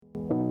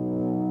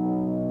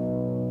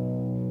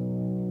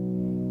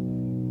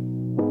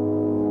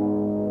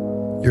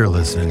You're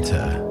listening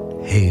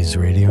to Hayes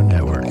Radio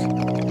Network,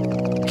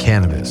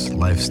 Cannabis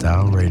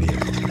Lifestyle Radio.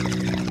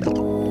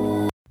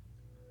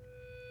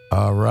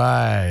 All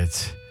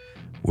right,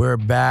 we're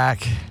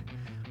back.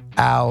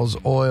 Al's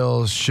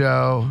Oils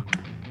show,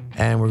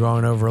 and we're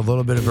going over a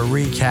little bit of a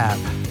recap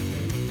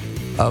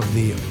of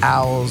the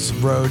Owls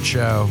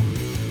Roadshow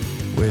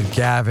with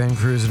Gavin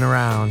cruising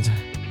around,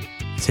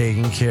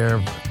 taking care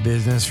of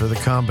business for the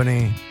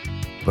company,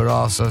 but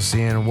also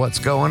seeing what's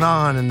going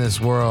on in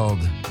this world,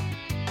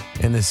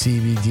 in the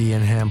CBD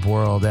and hemp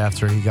world,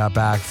 after he got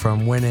back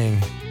from winning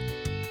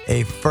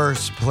a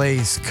first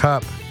place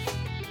cup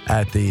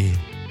at the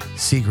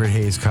Secret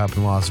Haze Cup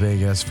in Las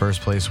Vegas.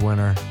 First place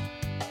winner.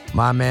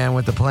 My man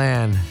with the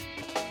plan.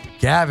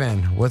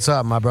 Gavin, what's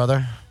up, my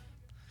brother?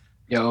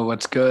 Yo,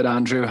 what's good,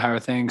 Andrew? How are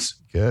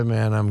things? Good,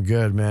 man. I'm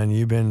good, man.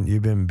 You've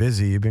been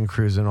busy. You've been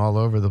cruising all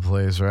over the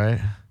place, right?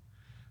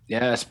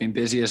 Yeah, it's been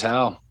busy as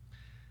hell.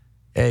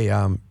 Hey,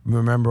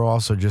 remember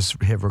also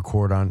just hit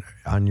record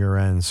on your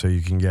end so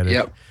you can get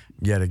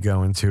it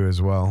going too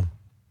as well.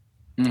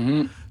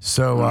 Mm-hmm.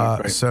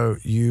 So so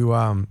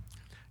you've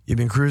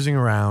been cruising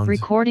around.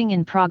 Recording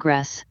in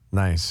progress.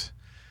 Nice.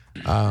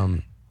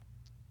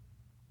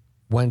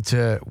 Went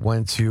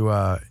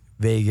to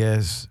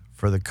Vegas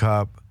for the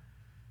cup,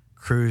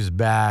 cruised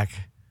back,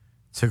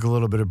 took a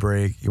little bit of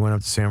break. You went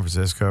up to San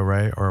Francisco,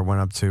 right? Or went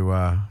up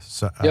to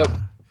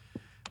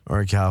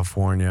or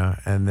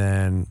California, and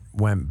then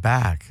went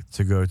back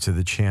to go to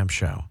the Champ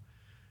Show.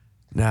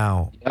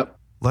 Now,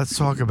 let's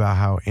talk about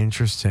how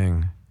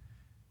interesting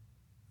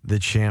the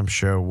Champ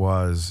Show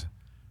was.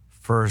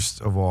 First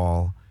of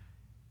all,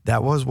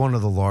 that was one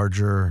of the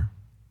larger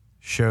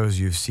shows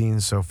you've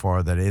seen so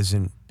far that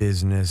isn't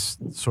business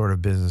to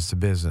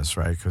business,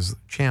 right? Because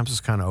Champs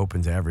is kind of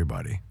open to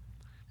everybody.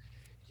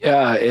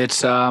 Yeah,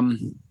 it's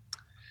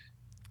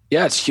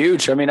it's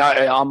huge. I mean,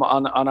 on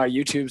our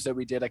YouTubes that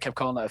we did, I kept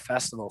calling it a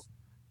festival,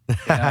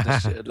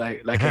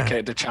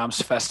 like the Champs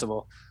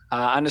Festival,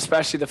 and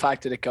especially the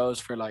fact that it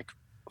goes for like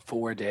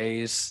 4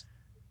 days.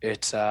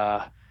 It's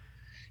it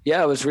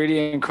was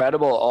really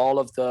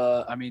incredible.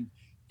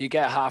 You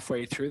get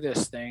halfway through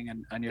this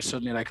thing and you're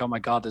suddenly like, oh my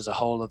God, there's a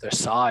whole other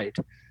side.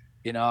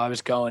 You know, I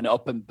was going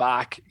up and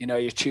back. You know,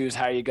 you choose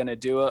how you're going to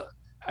do it,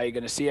 how you're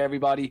going to see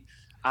everybody,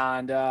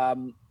 and I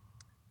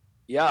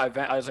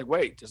was like,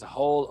 wait, there's a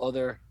whole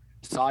other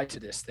side to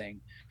this thing.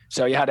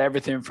 So you had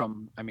everything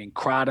from,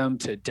 Kratom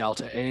to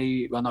Delta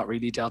 8. Well, not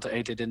really Delta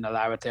 8. They didn't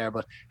allow it there,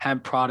 but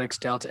hemp products,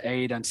 Delta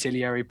 8,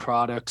 ancillary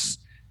products,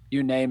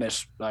 you name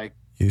it. Like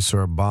you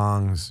saw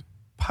bongs,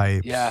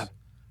 pipes. Yeah,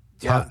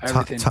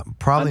 everything.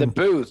 Probably and the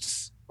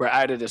booths were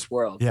out of this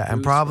world. Yeah,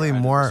 and probably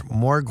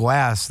more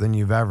glass than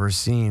you've ever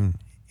seen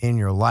in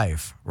your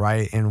life,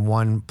 right? In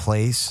one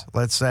place,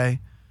 let's say.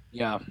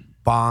 Yeah.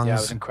 Bongs. Yeah,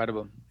 it was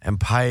incredible. And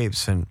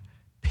pipes and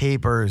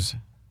papers.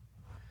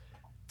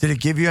 Did it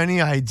give you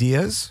any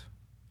ideas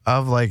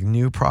of like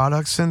new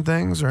products and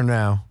things or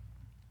no?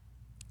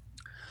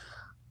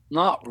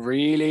 Not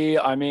really.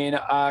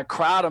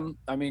 Kratom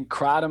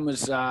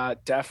was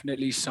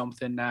definitely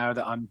something now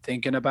that I'm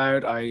thinking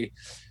about. I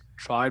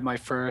tried my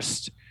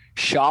first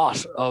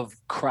shot of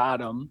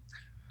Kratom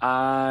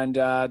and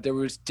there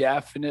was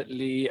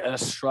definitely a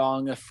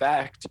strong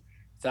effect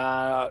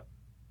that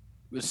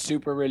was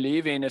super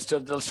relieving. It's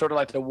sort of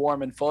like the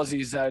warm and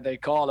fuzzies, they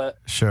call it.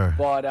 Sure.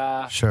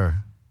 But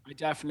sure. I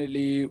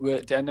definitely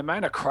would, and the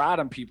amount of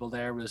Kratom people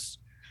there was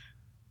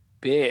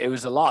big. It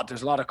was a lot.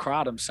 There's a lot of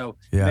Kratom, so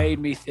it made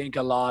me think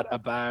a lot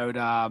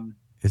about.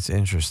 It's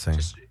interesting.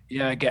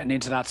 Getting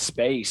into that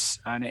space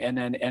and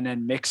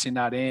then mixing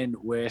that in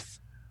with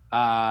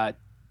cannabinoids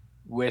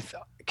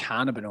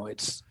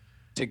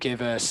to give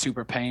a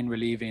super pain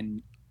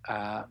relieving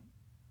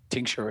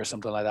tincture or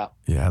something like that.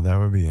 Yeah, that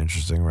would be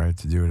interesting, right?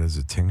 To do it as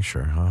a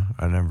tincture, huh?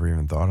 I never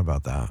even thought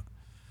about that.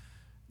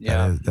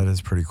 Yeah, that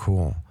is pretty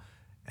cool.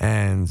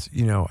 And,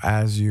 you know,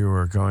 as you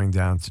were going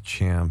down to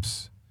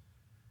Champs,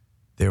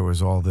 there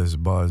was all this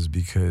buzz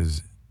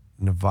because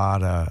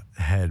Nevada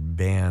had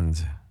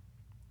banned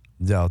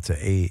Delta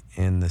 8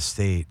 in the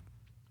state.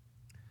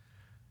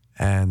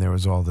 And there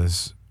was all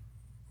this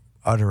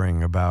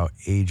uttering about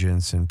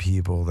agents and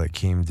people that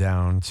came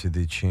down to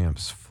the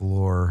Champs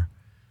floor.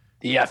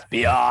 The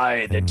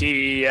FBI, the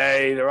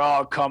DEA, they're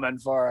all coming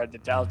for the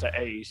Delta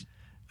 8.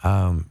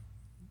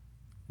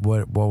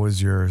 What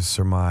was your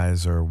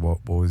surmise or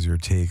what was your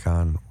take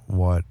on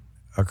what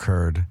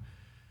occurred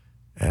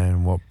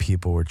and what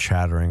people were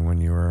chattering when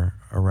you were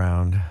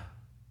around?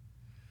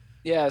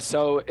 Yeah,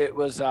 so it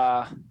was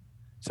so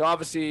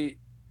obviously,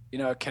 you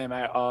know, it came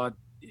out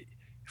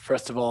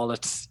first of all,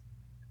 it's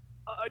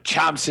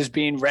Champs is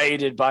being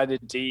raided by the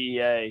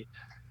DEA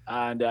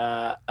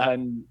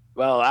and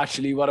well,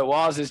 actually what it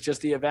was is just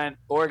the event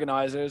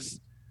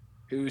organizers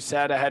who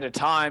said ahead of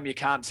time you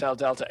can't sell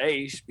Delta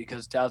 8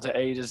 because Delta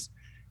 8 is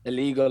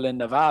illegal in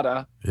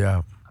Nevada.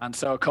 Yeah. And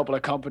so a couple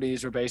of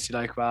companies were basically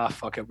like, well,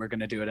 fuck it, we're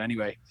going to do it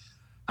anyway.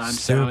 And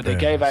Stupid. so they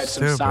gave out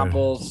some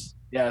samples.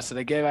 Yeah, so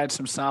they gave out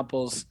some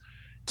samples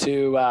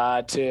to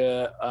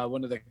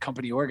one of the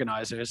company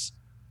organizers.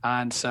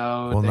 And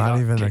so well, not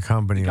even the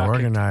company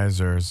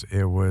organizers.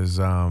 It was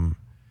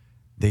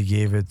they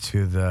gave it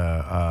to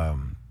the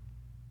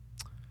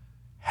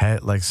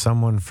head, like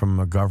someone from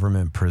a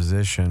government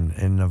position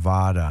in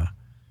Nevada,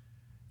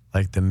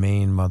 like the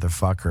main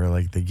motherfucker.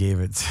 Like they gave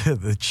it to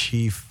the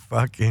chief.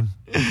 Fucking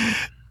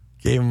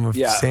gave him a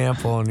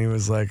sample, and he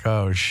was like,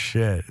 "Oh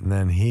shit!" And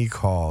then he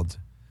called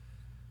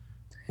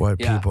what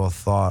people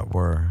thought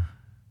were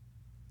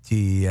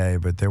DEA,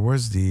 but there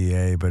was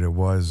DEA, but it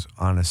was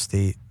on a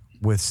state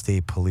with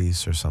state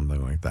police or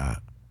something like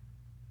that.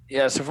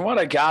 Yeah, so from what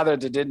I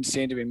gathered, there didn't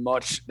seem to be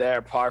much there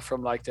apart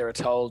from like they were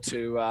told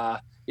to,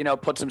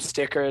 put some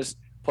stickers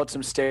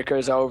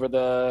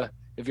over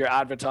if you're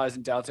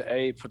advertising Delta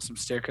 8, put some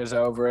stickers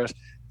over it.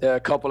 There are a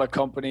couple of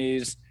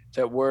companies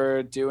that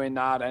were doing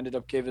that ended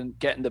up getting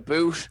the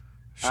boot.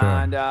 Sure.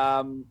 And,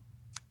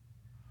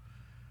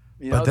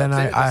 but then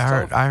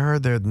I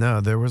heard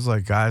there was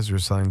like guys who were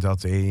selling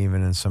Delta 8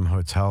 even in some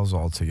hotels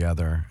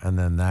altogether, and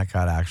then that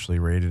got actually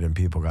raided and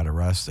people got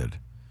arrested.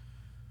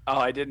 Oh,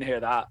 I didn't hear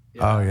that.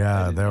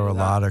 There were a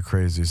lot of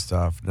crazy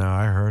stuff. No,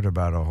 I heard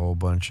about a whole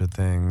bunch of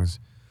things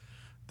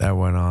that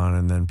went on,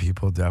 and then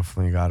people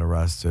definitely got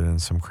arrested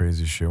and some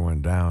crazy shit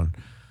went down.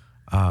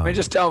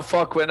 Just don't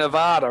fuck with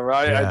Nevada,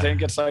 right? Yeah. I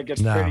think it's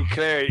pretty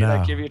clear. No.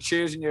 Like if you're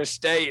choosing your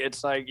state,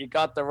 it's like you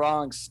got the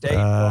wrong state.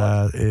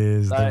 That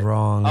is the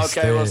wrong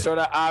state. Okay, we'll sort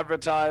of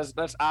advertise.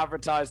 Let's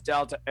advertise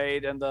Delta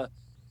 8 and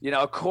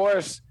of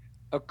course,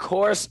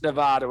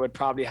 Nevada would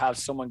probably have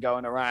someone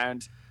going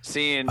around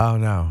seeing. Oh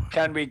no!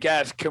 Can we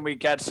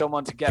get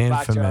someone to get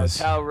back to a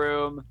hotel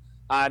room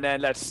and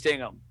then let's sting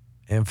them?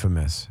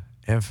 Infamous.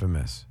 Yeah.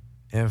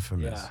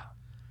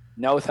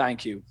 No,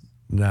 thank you.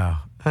 No.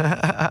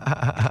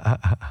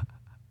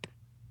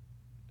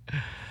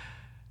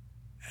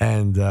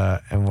 And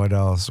what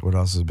else? What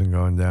else has been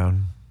going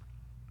down?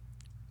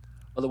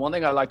 Well, the one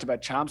thing I liked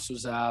about Champs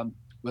was there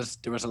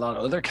was a lot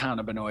of other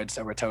cannabinoids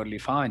that were totally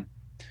fine,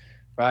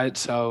 right?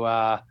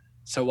 So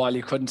while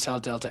you couldn't sell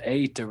Delta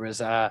 8, there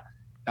was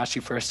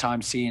actually first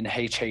time seeing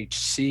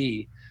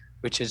HHC,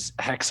 which is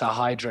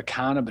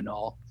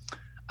hexahydrocannabinol,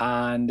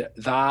 and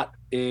that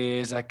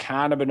is a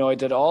cannabinoid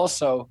that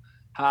also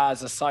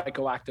has a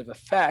psychoactive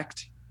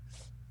effect.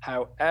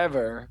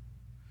 However,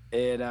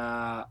 it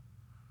has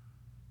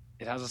a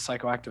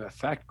psychoactive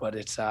effect, but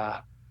it's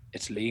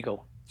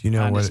legal. Do you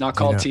know and it's not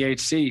called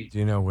THC. Do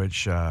you know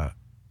which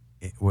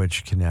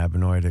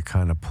cannabinoid it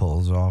kind of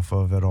pulls off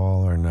of at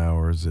all, or no,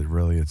 or is it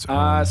really its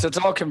own? So it's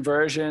all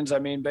conversions. I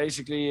mean,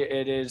 basically,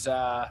 it is.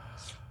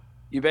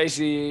 You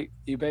basically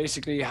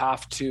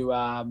have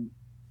to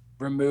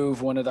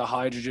remove one of the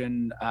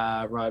hydrogen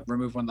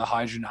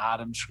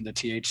atoms from the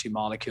THC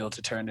molecule to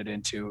turn it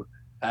into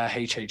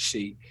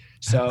HHC.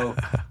 So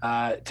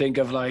think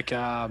of like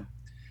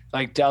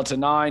Delta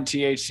 9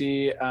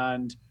 THC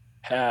and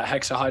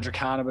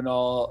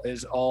hexahydrocannabinol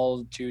is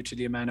all due to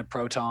the amount of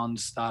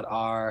protons that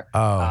are.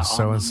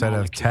 So instead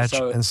of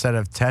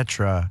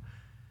tetra,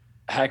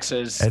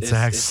 hexes. It's a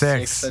hex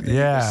 6.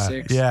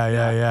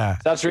 Yeah.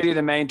 That's really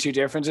the main two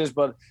differences,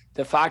 but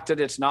the fact that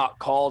it's not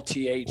called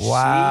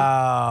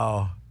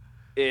THC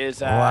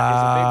is a big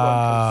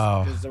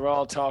one because they're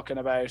all talking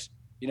about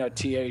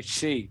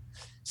THC.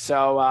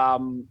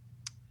 So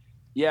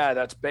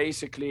that's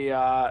basically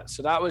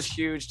so that was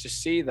huge to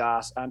see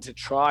that and to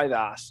try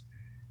that.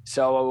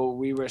 So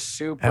we were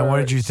super. And what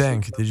did you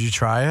think? Did you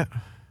try it?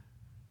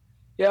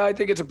 Yeah, I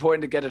think it's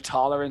important to get a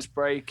tolerance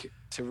break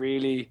to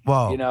really,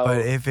 but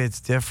if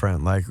it's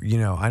different, like,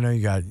 I know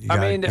you got.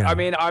 I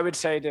mean, I would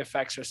say the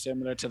effects are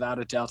similar to that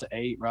of Delta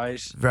 8, right?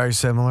 Very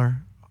similar.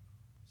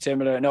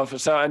 Similar. No,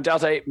 and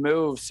Delta 8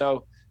 moves.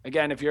 So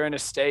again, if you're in a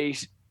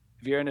state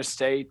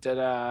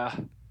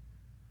that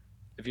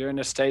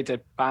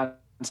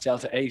bans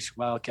Delta 8,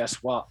 well, guess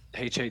what?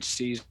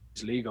 HHC is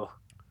legal.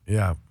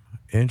 Yeah.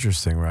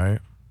 Interesting, right?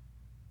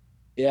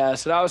 Yeah,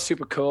 so that was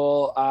super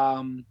cool.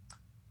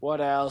 What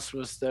else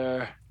was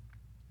there?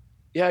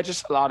 Yeah,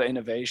 just a lot of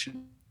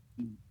innovation.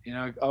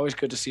 Always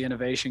good to see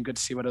innovation. Good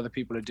to see what other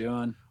people are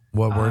doing.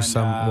 What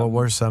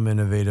were some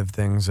innovative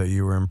things that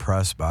you were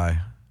impressed by?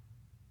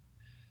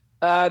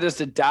 There's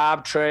the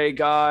Dab Tray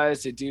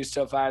guys. They do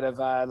stuff out of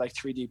like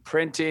 3D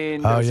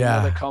printing. There's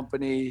another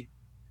company.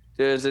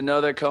 There's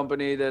another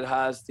company that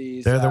has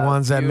these. They're the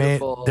ones that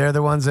made. They're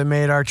the ones that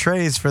made our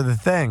trays for the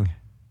thing.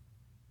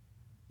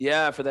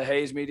 Yeah, for the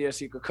Hayes Media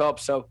Secret Cup.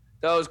 So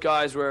those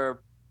guys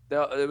were.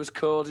 It was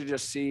cool to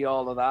just see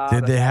all of that.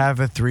 Did they have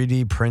a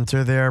 3D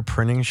printer there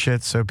printing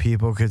shit so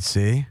people could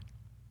see?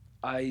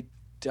 I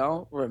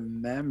don't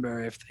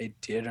remember if they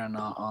did or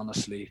not,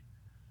 honestly.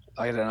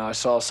 I don't know. I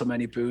saw so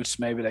many booths.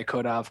 Maybe they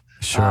could have.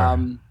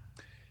 Sure.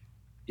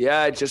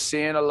 Just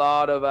seeing a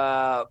lot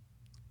of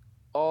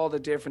all the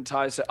different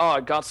types.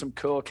 I got some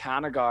cool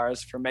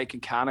canagars for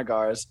making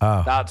canagars.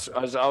 Oh. I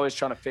was always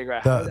trying to figure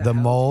out the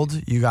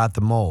mold. You got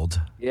the mold.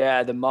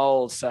 Yeah, the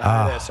mold. So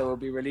we'll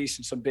be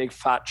releasing some big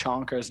fat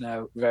chonkers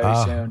now very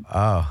soon.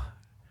 Oh,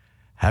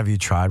 have you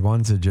tried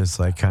one to just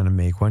like kind of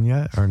make one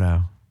yet, or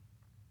no?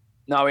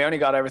 No, we only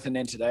got everything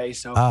in today,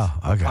 so Oh,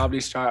 okay.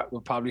 we'll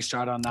probably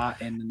start on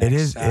that in the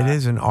next. It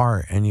is an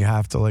art, and you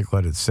have to like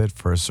let it sit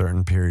for a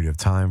certain period of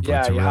time for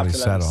it to you really have to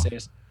settle. let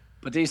it sit.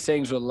 But these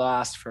things will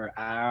last for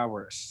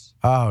hours.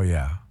 Oh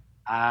yeah.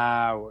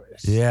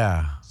 Hours.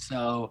 Yeah.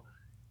 So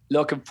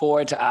looking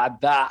forward to add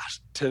that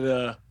to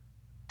the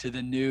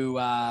new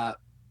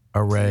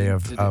array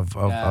thing, of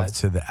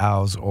to the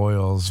Al's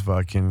Oils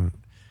fucking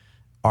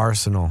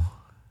arsenal.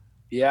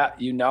 Yeah,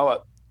 you know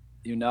it.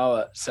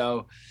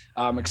 So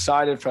I'm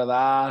excited for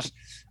that.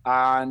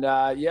 And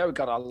we've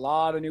got a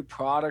lot of new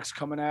products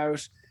coming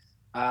out.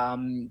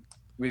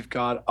 We've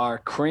got our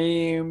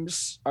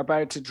creams are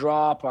about to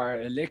drop,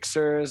 our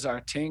elixirs, our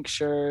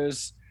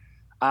tinctures,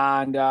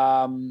 and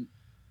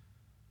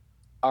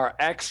our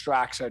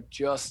extracts are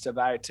just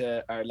about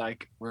to,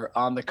 we're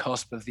on the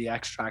cusp of the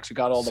extracts. We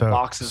got all the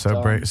boxes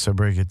done.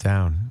 Break it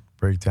down.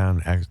 Break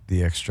down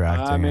the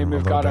extracting.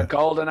 We've got our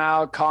golden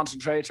owl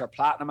concentrates, our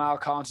platinum owl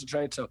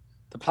concentrates. So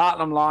the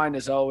platinum line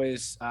is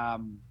always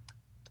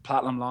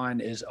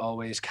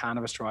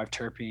cannabis-derived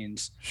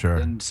terpenes. Sure.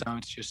 And so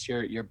it's just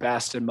your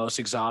best and most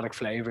exotic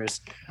flavors.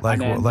 What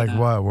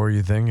were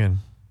you thinking?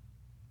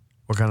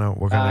 What kind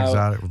of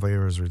exotic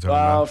flavors are we talking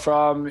about? Well,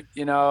 from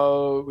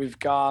we've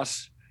got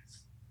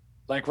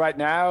like right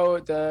now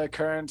the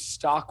current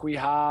stock we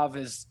have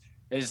is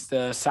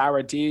the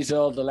sour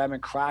diesel, the lemon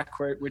crack,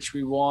 which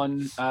we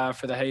won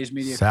for the Hayes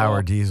Media Sour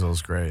Cup.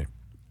 Diesel's great.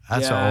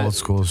 That's an old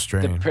school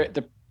strain.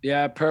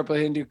 Purple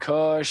Hindu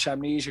Kush,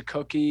 Amnesia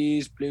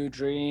Cookies, Blue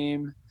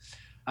Dream.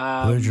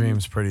 Blue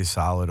Dream's pretty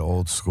solid,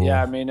 old school.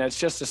 Yeah, I mean it's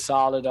just a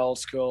solid old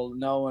school.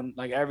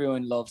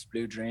 Everyone loves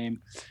Blue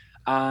Dream,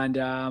 and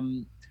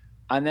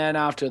then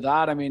after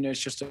that, I mean it's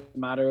just a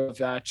matter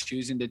of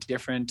choosing the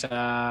different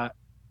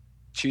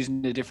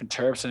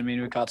terps. I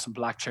mean we've got some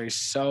black cherry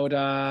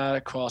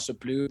soda, cross with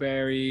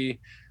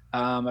blueberry,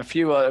 a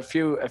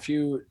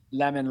few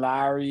lemon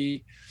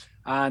Larry,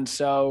 and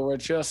so we're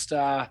just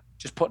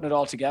putting it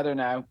all together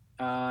now,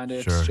 and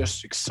it's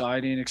just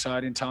exciting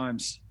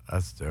times.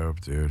 That's dope,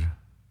 dude.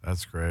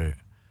 That's great.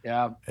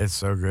 Yeah. It's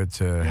so good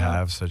to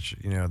have such,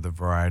 the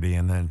variety,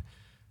 and then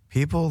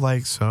people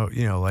like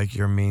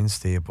your main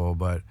staple,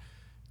 but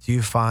do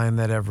you find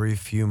that every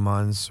few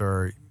months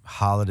or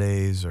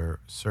holidays or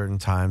certain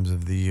times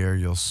of the year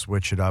you'll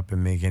switch it up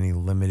and make any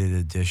limited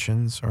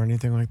editions or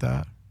anything like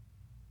that?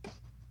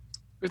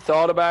 We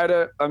thought about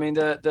it. I mean,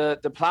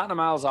 the platinum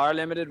owls are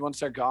limited. Once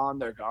they're gone,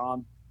 they're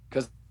gone.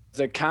 Because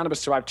the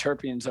cannabis-derived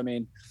terpenes, I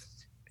mean,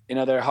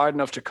 they're hard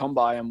enough to come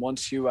by, and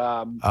once you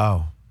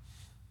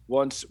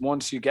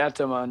once you get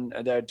them and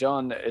they're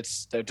done,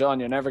 they're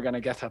done. You're never going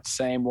to get that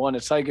same one.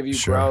 It's like if you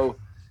grow,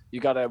 you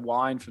got a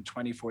wine from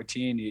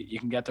 2014, you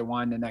can get the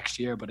wine the next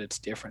year, but it's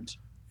different.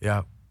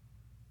 Yeah.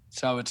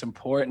 So it's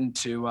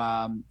important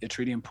it's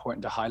really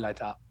important to highlight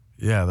that.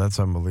 Yeah, that's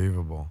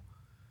unbelievable.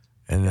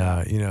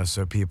 And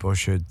so people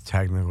should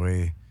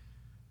technically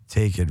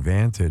take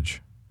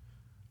advantage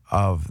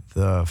of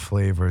the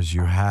flavors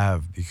you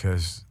have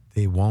because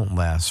they won't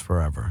last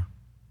forever.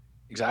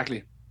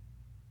 Exactly.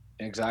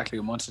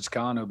 And once it's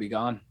gone, it'll be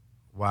gone.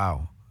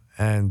 Wow.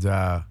 And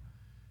do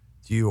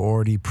you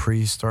already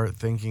start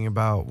thinking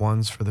about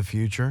ones for the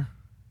future?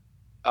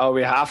 Oh,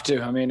 we have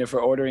to. I mean, if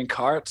we're ordering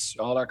carts,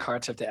 all our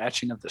carts have the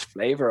etching of this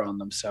flavor on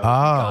them. So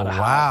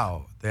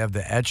wow. They have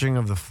the etching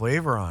of the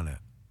flavor on it.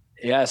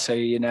 Yeah, so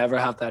you never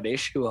have that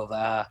issue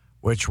of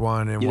which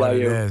one and what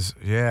it is.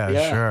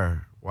 Yeah,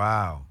 sure.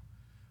 Wow.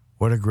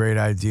 What a great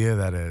idea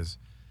that is.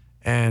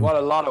 And what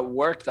a lot of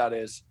work that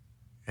is.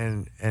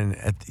 And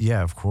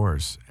of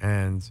course.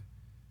 And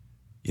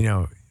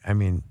I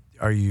mean,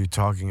 are you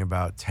talking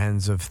about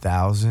tens of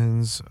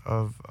thousands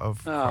of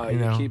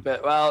you keep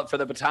it for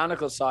the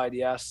botanical side,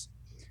 yes.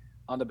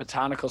 On the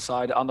botanical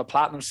side, on the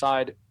platinum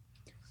side,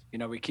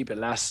 we keep it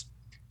less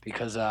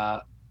because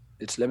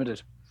it's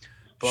limited.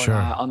 But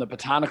on the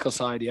botanical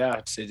side,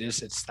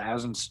 it's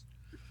thousands.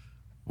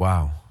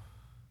 Wow.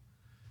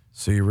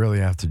 So you really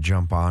have to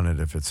jump on it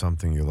if it's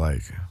something you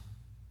like.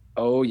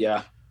 Oh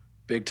yeah.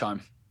 Big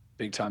time.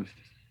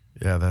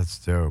 Yeah, that's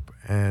dope.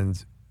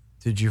 And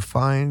did you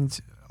find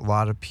a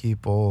lot of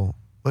people,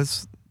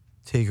 let's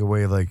take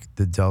away like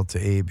the Delta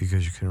 8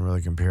 because you couldn't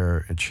really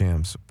compare at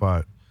Champs,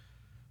 but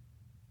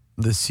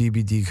the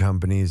CBD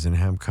companies and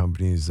hemp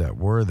companies that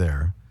were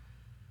there,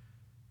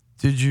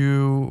 did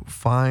you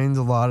find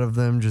a lot of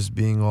them just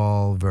being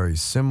all very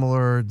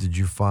similar? Did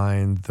you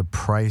find the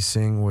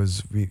pricing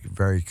was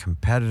very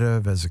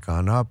competitive? Has it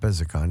gone up?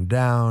 Has it gone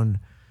down?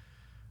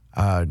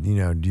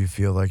 Do you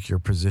feel like you're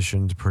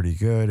positioned pretty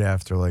good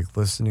after like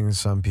listening to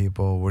some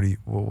people?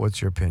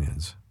 What's your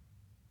opinions?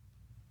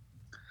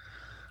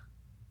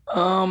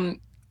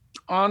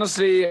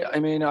 Honestly, I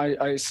mean,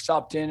 I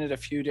stopped in at a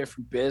few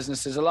different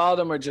businesses. A lot of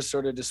them are just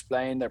sort of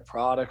displaying their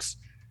products.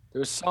 There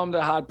was some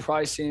that had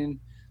pricing.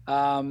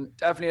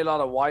 Definitely a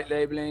lot of white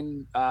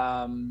labeling.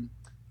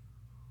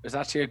 There's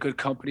actually a good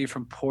company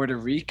from Puerto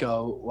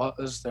Rico. What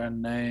was their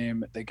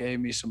name? They gave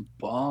me some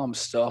bomb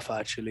stuff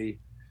actually.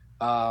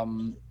 I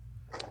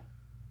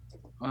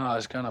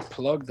was gonna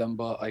plug them,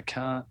 but I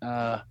can't.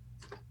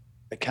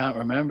 I can't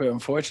remember,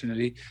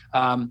 unfortunately.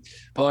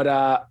 But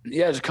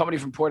yeah, it's a company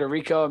from Puerto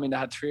Rico. I mean, they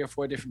had 3 or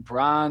 4 different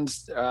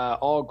brands,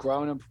 all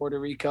grown in Puerto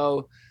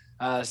Rico.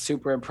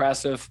 Super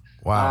impressive.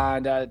 Wow.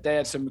 And they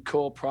had some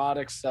cool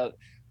products that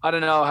I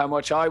don't know how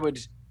much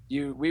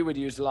we would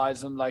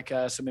utilize them, like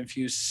some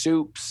infused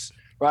soups,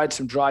 right?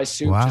 Some dry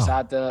soup.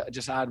 Wow.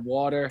 Just add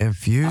water.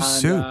 Infused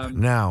soup.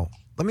 Now,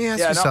 let me ask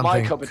you something. Not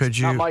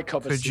my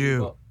cup of tea,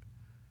 but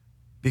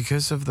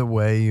because of the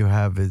way you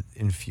have it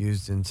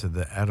infused into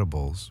the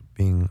edibles,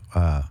 being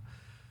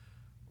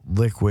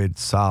liquid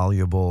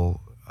soluble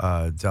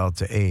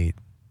Delta 8,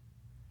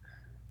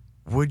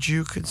 would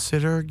you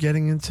consider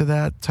getting into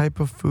that type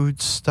of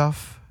food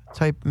stuff,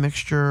 type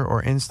mixture,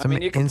 or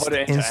instant? You can put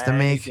it into Instamake?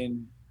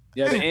 anything.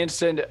 Yeah, the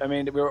instant. I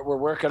mean, we're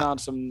working on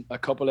a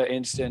couple of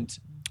instant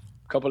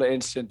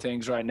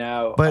things right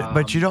now.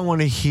 But you don't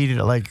want to heat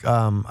it like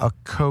a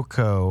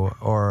cocoa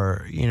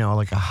or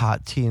like a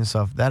hot tea and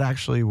stuff. That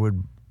actually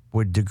would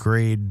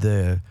degrade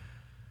the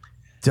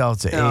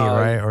Delta 8,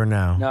 right? Or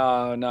no?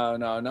 No,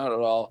 not at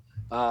all.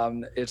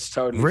 It's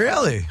totally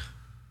really.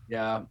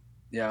 Yeah.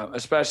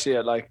 Especially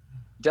at like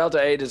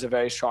Delta 8 is a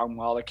very strong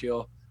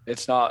molecule.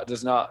 It's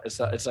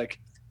like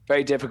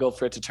very difficult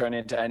for it to turn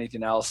into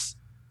anything else.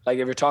 Like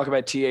if you're talking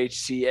about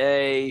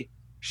THCA,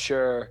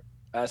 sure.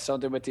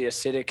 Something with the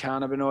acidic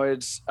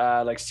cannabinoids,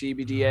 like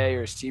CBDA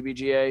or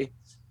CBGA,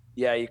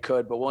 yeah, you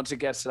could. But once it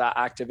gets to that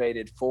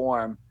activated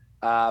form,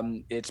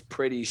 it's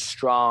pretty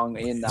strong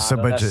in that. So,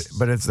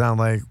 but it's not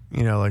like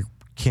like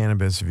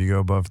cannabis. If you go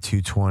above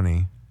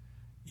 220,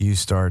 you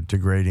start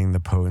degrading the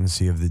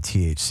potency of the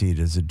THC.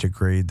 Does it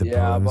degrade the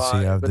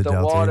potency of the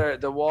Delta?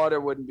 The water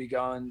wouldn't be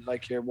going,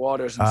 like your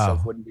waters and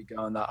stuff wouldn't be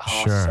going that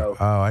hot. Sure. So,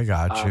 I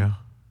got you.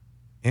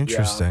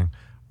 Interesting. Yeah.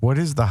 What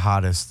is the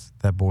hottest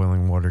that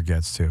boiling water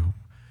gets to?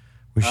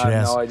 We should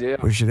ask. No idea.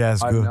 We should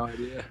ask. I have no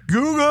idea.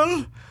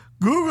 Google.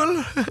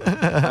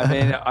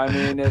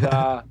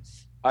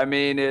 I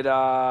mean it.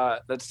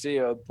 Let's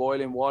see.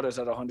 Boiling water is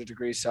at 100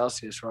 degrees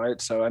Celsius, right?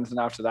 So anything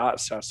after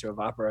that starts to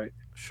evaporate.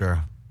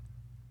 Sure.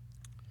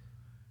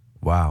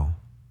 Wow.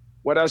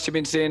 What else you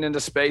been seeing in the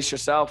space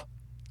yourself?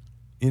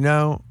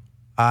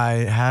 I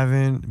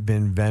haven't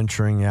been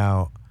venturing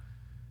out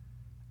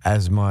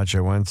as much.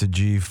 I went to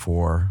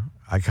G4.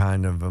 I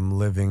kind of am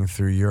living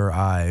through your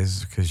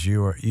eyes because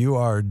you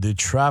are the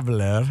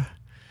traveler,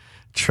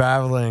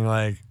 traveling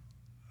like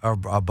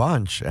a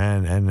bunch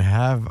and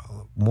have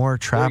more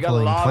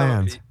traveling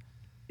planned.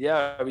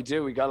 Yeah, we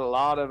do. We got a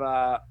lot of.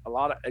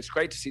 It's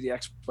great to see the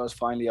expos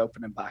finally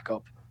opening back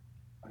up.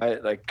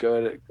 Right, like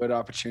good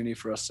opportunity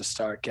for us to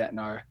start getting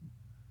our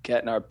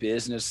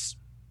business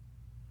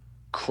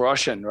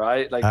crushing.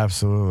 Right, like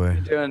absolutely.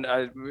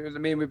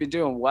 We've been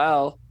doing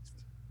well.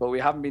 But we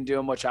haven't been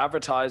doing much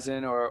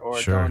advertising or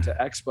sure. going to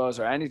expos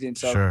or anything.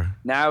 So sure.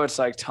 Now it's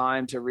like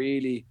time to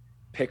really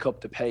pick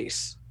up the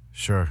pace.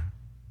 Sure.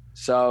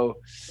 So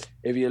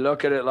if you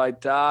look at it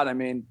like that, I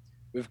mean,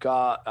 we've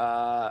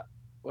got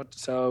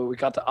we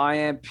got the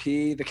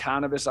IMP, the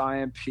cannabis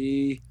IMP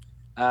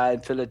in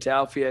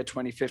Philadelphia,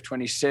 25th,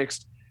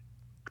 26th.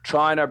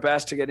 Trying our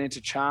best to get into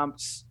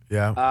champs.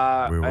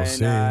 Yeah, we will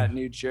see.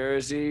 New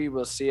Jersey,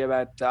 we'll see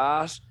about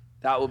that.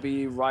 That will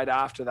be right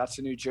after. That's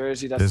in New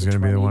Jersey. There's going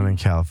to be the one in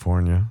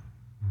California.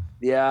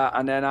 Yeah,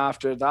 and then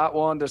after that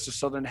one, there's the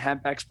Southern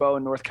Hemp Expo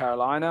in North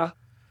Carolina.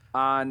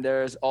 And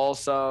there's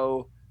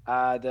also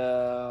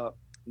the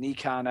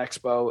Nikan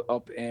Expo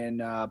up in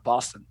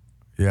Boston.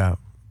 Yeah,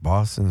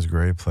 Boston's a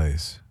great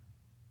place.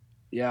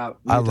 Yeah.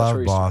 I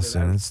love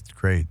Boston. It's a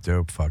great,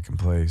 dope fucking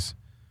place.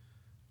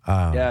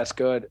 Yeah, it's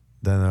good.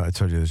 Then I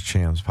told you there's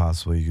champs.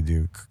 Possibly you could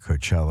do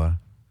Coachella.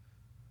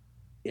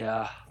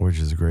 Yeah. Which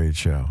is a great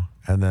show.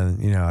 And then,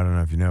 I don't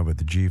know if you know, but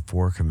the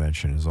G4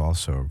 convention is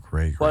also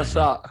great. What's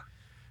that?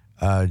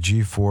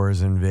 G4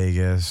 is in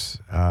Vegas,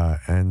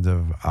 end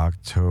of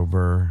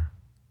October.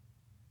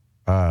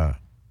 I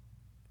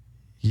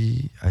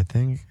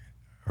think,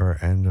 or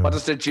end of. What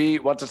does the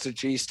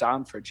G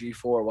stand for?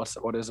 G4.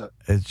 What is it?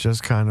 It's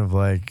just kind of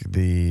like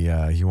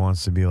he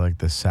wants to be like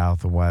the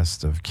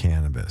Southwest of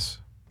cannabis.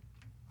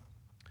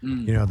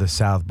 The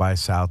South by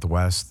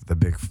Southwest, the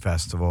big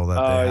festival that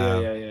they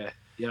have.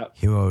 Yeah.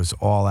 He was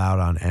all out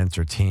on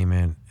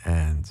entertainment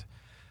and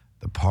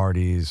the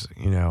parties,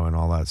 and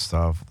all that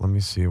stuff. Let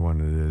me see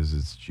when it is.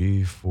 It's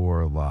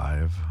G4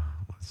 Live.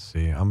 Let's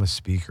see. I'm a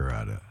speaker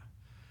at it.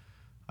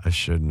 I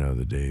should know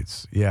the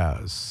dates.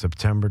 Yeah,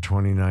 September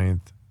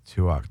 29th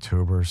to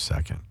October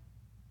 2nd.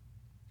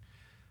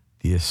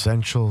 The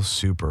Essential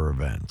Super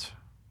Event.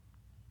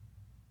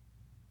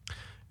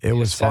 It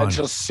was fun.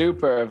 Essential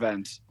Super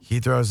Event. He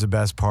throws the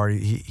best party.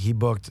 He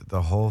booked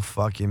the whole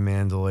fucking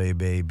Mandalay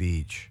Bay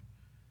Beach.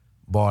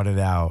 Bought it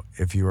out.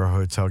 If you were a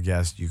hotel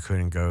guest, you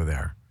couldn't go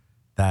there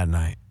that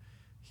night.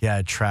 He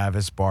had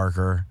Travis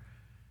Barker,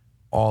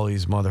 all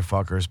these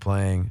motherfuckers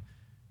playing.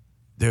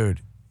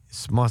 Dude,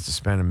 must have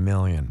spent $1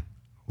 million,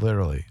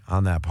 literally,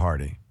 on that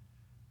party.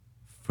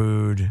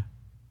 Food,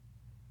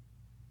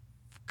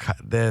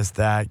 this,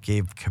 that,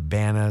 gave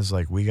cabanas.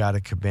 Like, we got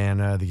a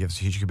cabana. They give us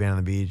a huge cabana on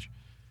the beach.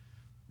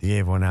 They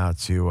gave one out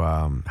to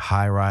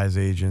High Rise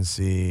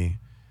Agency.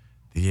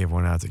 They gave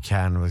one out to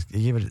Canvas.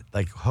 They gave it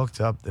like hooked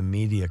up the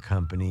media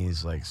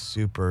companies like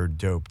super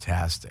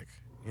dope-tastic.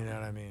 You know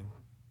what I mean?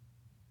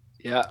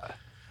 Yeah.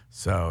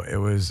 So it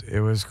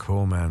was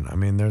cool, man. I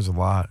mean, there's a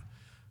lot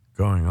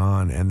going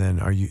on. And then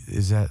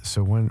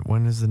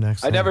when is the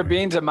next I've thing? never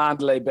been to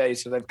Mandalay Bay,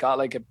 so they've got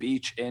like a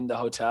beach in the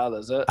hotel,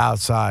 is it?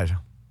 Outside.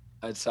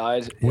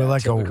 Outside. We're Yeah,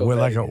 like typical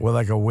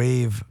a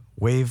wave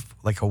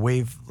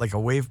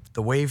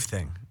the wave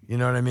thing. You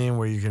know what I mean?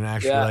 Where you can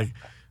actually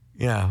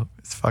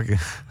it's fucking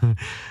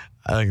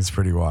I think it's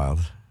pretty wild.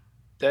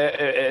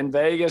 In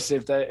Vegas,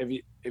 if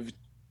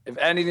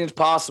anything's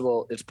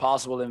possible, it's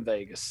possible in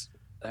Vegas.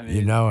 I mean,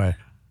 you know it.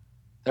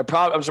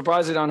 I'm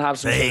surprised they don't have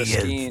some Vegas,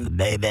 sort of skiing.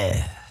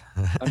 Baby.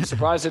 I'm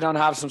surprised they don't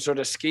have some sort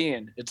of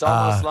skiing. It's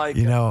almost like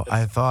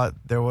I thought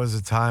there was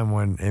a time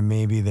when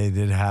maybe they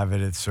did have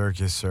it at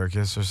Circus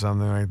or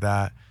something like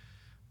that.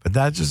 But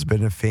that's just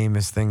been a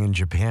famous thing in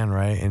Japan,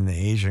 right? In the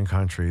Asian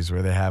countries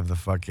where they have the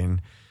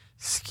fucking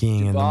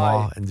skiing in the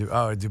mall.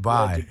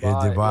 Dubai. Yeah,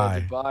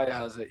 Dubai. Dubai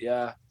has it,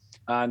 yeah.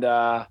 And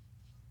I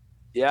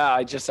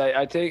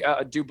think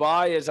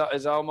Dubai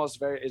is almost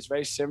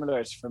very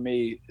similar for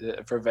me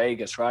for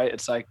Vegas, right?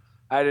 It's like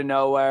out of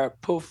nowhere,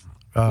 poof.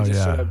 Oh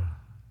yeah. Sort of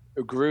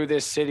grew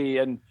this city,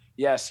 and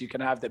yes, you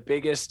can have the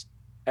biggest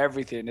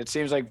everything. It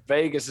seems like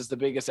Vegas is the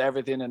biggest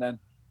everything, and then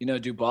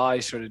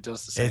Dubai sort of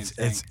does the same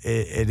thing.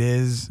 It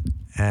is,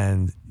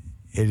 and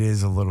it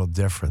is a little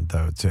different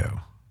though too.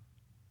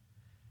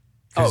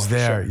 Because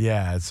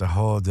it's a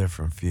whole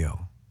different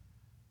feel,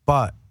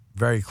 but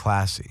very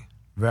classy,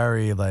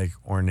 very like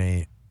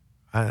ornate,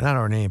 not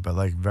ornate, but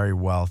like very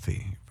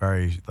wealthy,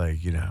 very like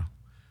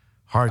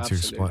hard to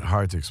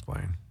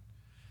explain.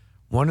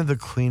 One of the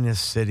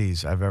cleanest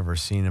cities I've ever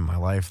seen in my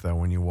life, though,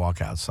 when you walk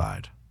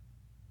outside.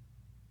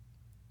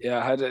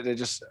 Yeah, how do they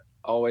just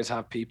always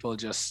have people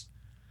just?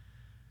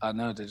 I don't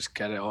know, they just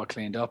get it all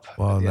cleaned up.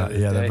 Well,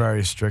 they're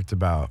very strict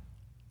about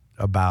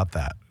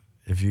that.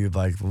 If you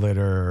like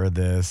litter or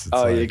this,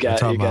 you get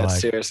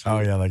seriously.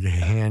 Oh yeah, like a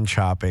hand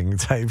chopping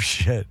type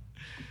shit.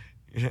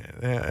 They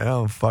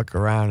don't fuck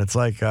around. It's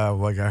like I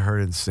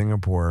heard in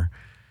Singapore,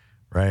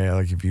 right?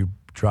 Like if you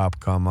drop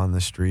gum on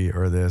the street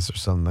or this or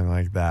something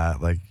like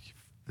that, like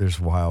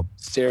there's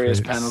serious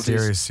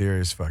penalties.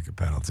 Serious fucking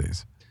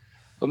penalties.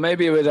 But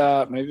maybe it would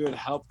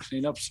help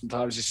clean up.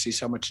 Sometimes you see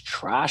so much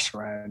trash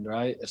around,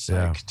 right? It's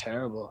like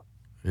terrible.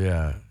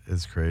 Yeah,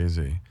 it's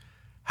crazy.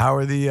 How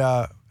are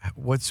the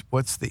what's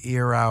the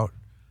ear out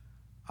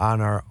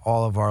on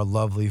all of our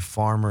lovely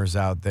farmers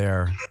out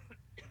there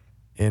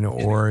in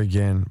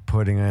Oregon,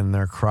 putting in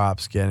their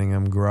crops, getting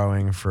them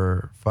growing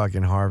for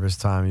fucking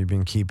harvest time? You've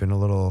been keeping a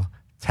little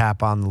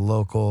tap on the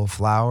local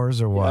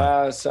flowers or what?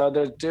 Yeah, so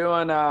they're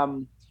doing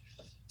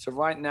so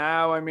right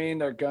now, I mean,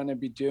 they're going to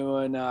be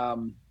doing a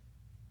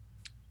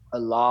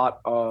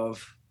lot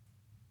of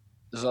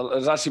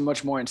there's actually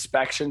much more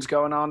inspections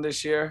going on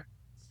this year.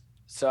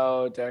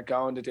 So they're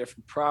going to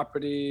different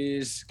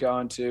properties,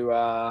 going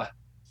to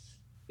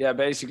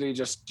basically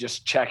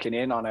just checking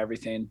in on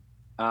everything.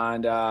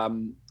 And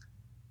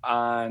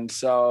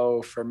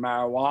so for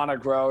marijuana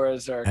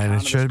growers or and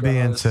it should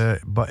growers,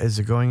 but is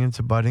it going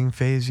into budding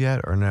phase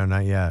yet or no,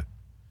 not yet?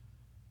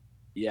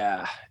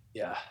 Yeah.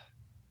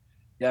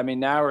 I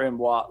mean, now we're in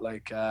what,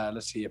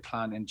 let's see, you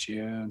plant in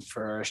June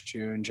 1st,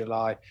 June,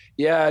 July.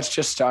 Yeah, it's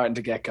just starting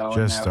to get going.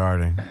 Just now.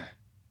 Starting.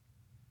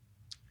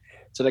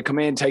 So they come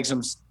in, take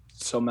some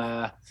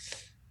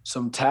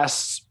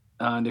tests,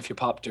 and if you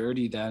pop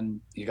dirty,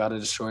 then you got to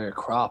destroy your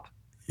crop.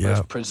 Yeah.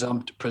 It's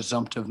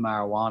presumptive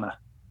marijuana.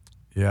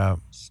 Yeah.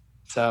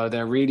 So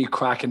they're really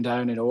cracking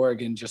down in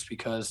Oregon just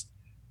because.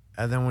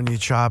 And then when you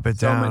chop it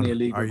down, many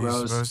illegal are you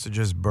grows. Supposed to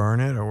just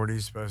burn it, or what are you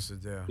supposed to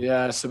do?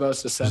 Yeah, it's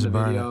supposed to send just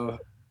a video.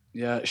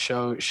 Yeah,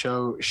 show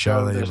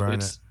that you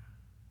burned it.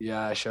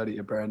 Yeah, show that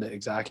you burned it,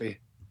 exactly.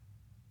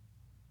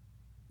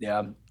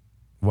 Yeah.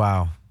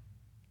 Wow.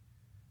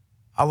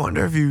 I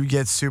wonder if you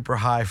get super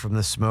high from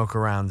the smoke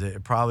around it.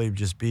 It'd probably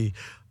just be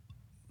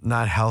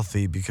not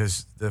healthy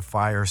because the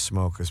fire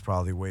smoke is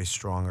probably way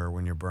stronger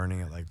when you're burning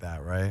it like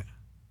that, right?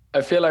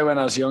 I feel like when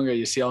I was younger,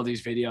 you see all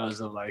these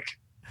videos of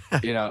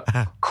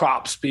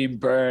crops being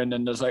burned,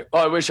 and there's like, oh,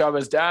 I wish I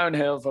was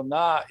downhill from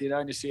that,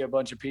 and you see a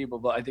bunch of people.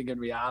 But I think in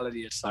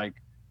reality, it's like,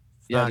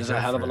 there's a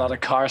hell of a lot of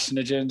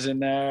carcinogens in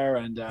there,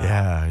 and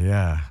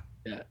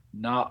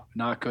not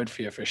good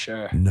for you for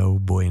sure. No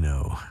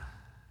bueno.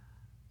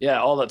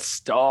 Yeah, all that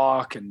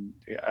stock and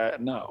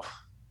no.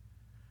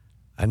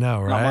 I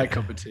know, right? Not my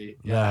cup of tea.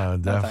 Yeah, no,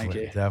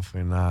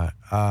 definitely not.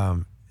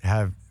 Are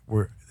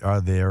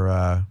there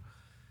a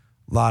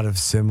lot of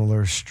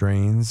similar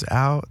strains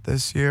out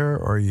this year,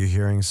 or are you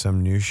hearing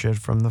some new shit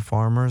from the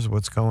farmers?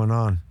 What's going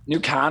on? New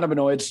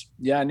cannabinoids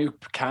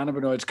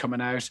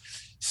coming out.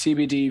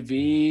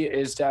 CBDV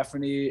is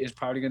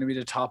probably going to be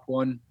the top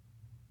one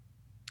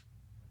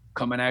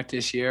coming out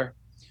this year,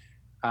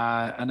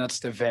 and that's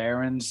the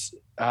Varens.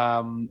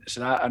 So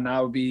that, and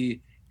I will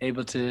be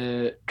able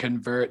to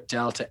convert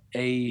Delta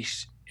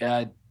 8.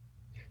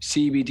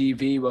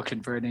 CBDV will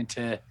convert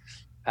into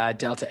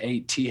Delta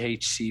 8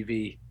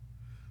 THCV.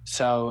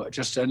 So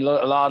just much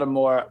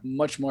more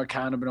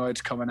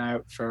cannabinoids coming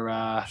out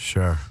for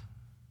sure.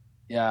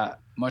 Yeah,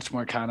 much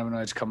more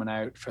cannabinoids coming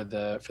out for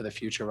the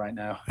future right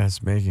now.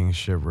 That's making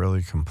shit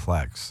really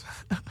complex.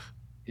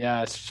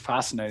 Yeah, it's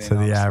fascinating. To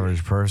the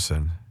average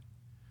person.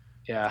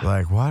 Yeah.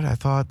 Like, what? I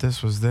thought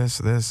this was this,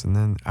 and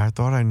then I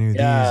thought I knew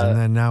these, and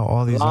then now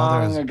all these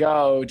others. Long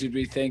ago, did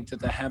we think that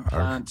the hemp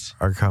plant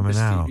are coming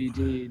out?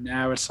 CBD.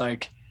 Now it's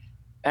like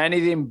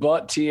anything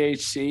but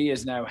THC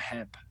is now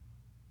hemp.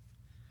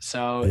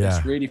 So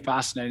it's really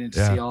fascinating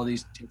to see all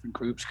these different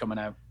groups coming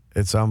out.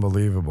 It's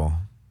unbelievable.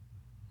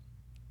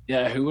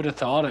 Yeah, who would have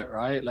thought it,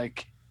 right?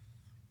 Like,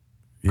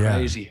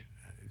 crazy.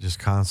 Just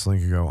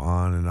constantly could go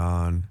on and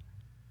on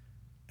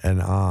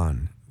and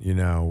on, you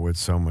know, with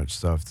so much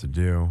stuff to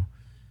do.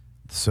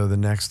 So the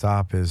next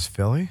stop is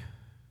Philly?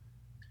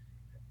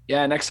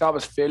 Yeah, next stop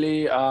is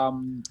Philly.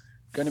 Going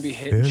to be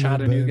hitting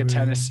Chattanooga,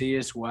 Tennessee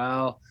as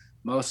well.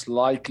 Most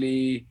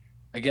likely,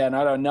 again,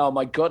 I don't know.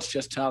 My gut's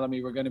just telling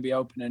me we're going to be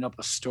opening up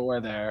a store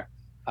there.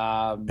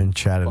 In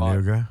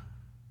Chattanooga?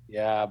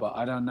 But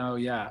I don't know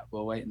yet.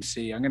 We'll wait and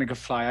see. I'm going to go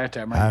fly out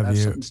there.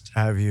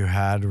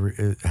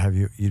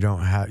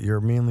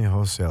 You're mainly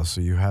wholesale,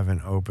 so you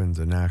haven't opened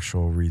an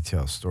actual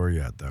retail store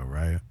yet though,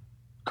 right?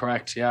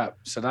 Correct. Yeah.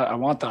 So I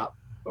want that.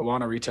 I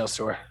want a retail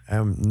store.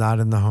 Not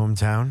in the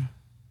hometown?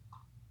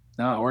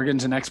 No,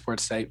 Oregon's an export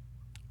state.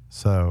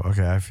 So,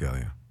 okay, I feel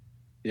you.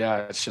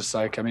 Yeah, it's just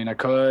like, I mean,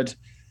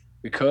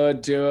 we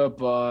could do it,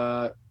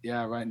 but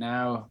yeah, right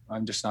now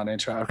I'm just not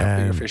interested. I've got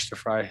bigger fish to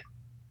fry.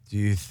 Do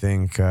you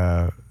think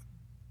that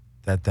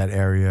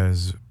area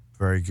is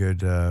very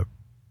good?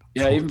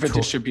 Even for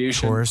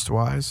distribution,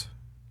 tourist-wise,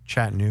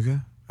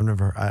 Chattanooga. I've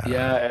never.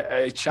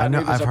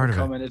 Chattanooga's up and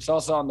coming. It's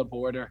also on the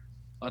border.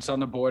 It's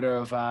on the border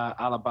of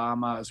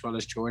Alabama as well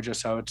as Georgia,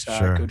 so it's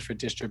good for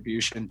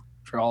distribution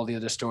for all the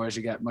other stores.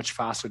 You get much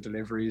faster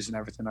deliveries and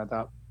everything like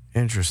that.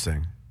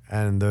 Interesting.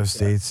 And those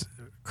states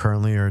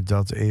currently are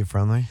Delta 8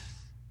 friendly?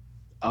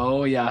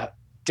 Oh, yeah.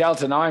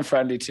 Delta 9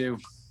 friendly, too.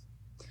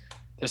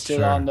 They're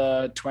still on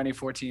the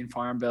 2014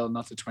 Farm Bill,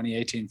 not the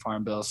 2018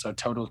 Farm Bill. So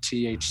total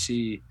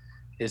THC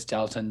is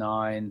Delta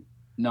 9,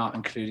 not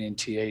including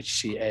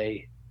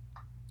THCA,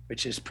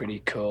 which is pretty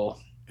cool.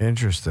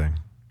 Interesting.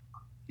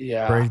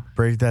 Yeah.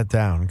 Break that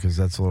down, because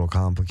that's a little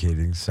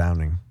complicated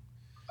sounding.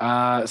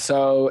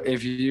 So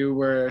if you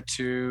were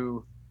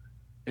to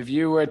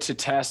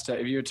test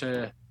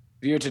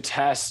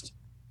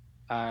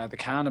the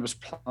cannabis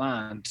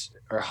plant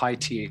or high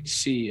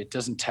THC, it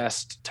doesn't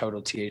test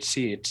total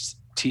THC. It's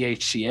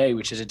THCA,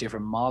 which is a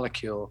different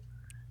molecule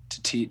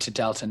to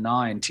Delta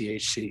 9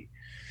 THC.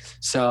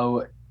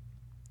 So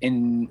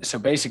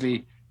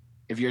basically,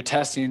 if you're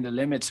testing the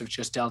limits of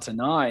just Delta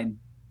 9,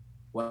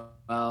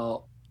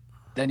 well,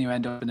 then you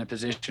end up in a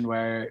position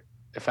where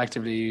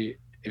effectively,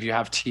 if you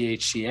have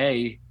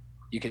THCA,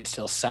 you can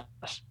still sell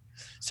it.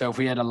 So if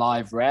we had a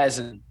live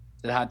resin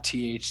that had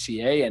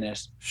THCA in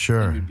it,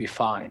 then we'd be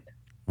fine.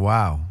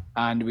 Wow.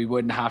 And we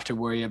wouldn't have to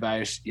worry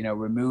about,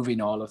 removing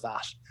all of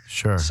that.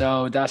 Sure.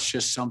 So that's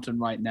just something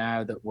right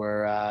now that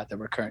we're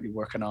currently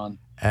working on.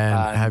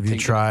 And have you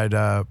tried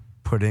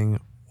putting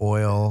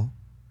oil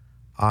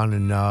on a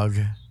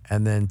nug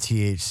and then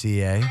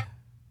THCA?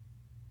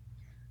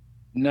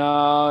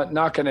 No,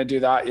 not going to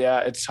do that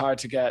yet. It's hard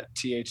to get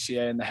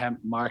THCA in the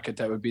hemp market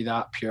that would be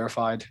that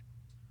purified.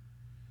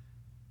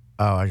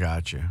 Oh, I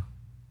got you.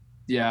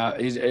 Yeah,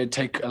 it'd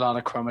take a lot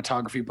of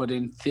chromatography, but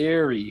in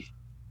theory,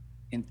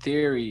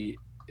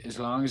 as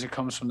long as it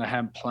comes from the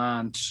hemp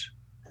plant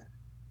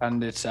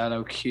and its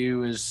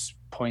LOQ is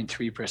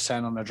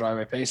 0.3% on a dry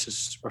weight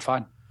basis, we're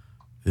fine.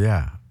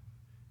 Yeah.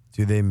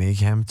 Do they make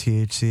hemp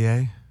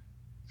THCA?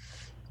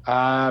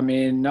 I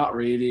mean, not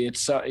really.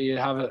 It's you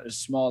have a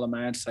small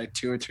amount, like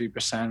 2 or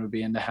 3% would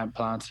be in the hemp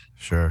plant.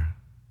 Sure.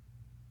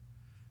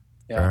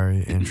 Yeah.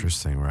 Very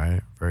interesting,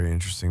 right? Very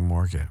interesting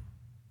market.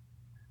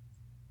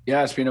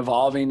 Yeah, it's been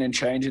evolving and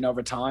changing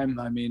over time.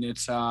 I mean,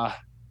 it's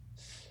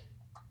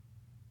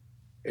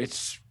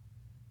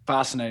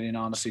fascinating,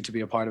 honestly, to be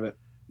a part of it.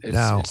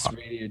 It's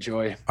really a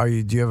joy. Do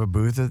you have a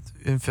booth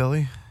in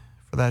Philly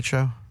for that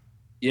show?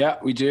 Yeah,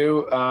 we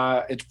do.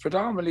 It's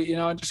predominantly,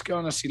 just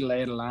going to see the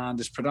lay of the land.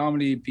 It's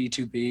predominantly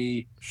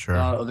B2B. Sure. A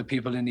lot of other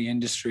people in the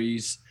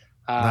industries.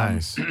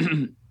 Nice.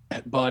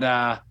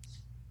 But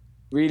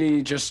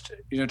really just,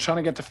 trying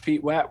to get the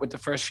feet wet with the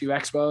first few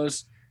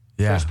expos.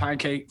 Yeah.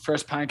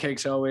 First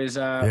pancake's always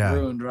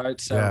ruined, right?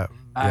 So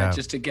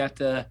just to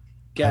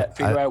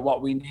figure out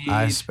what we need.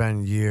 I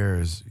spent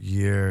years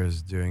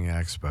doing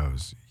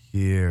expos.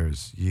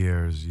 Years.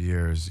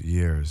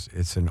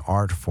 It's an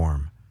art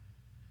form.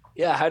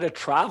 Yeah, how to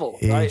travel,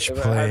 right?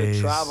 How to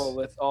travel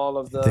with all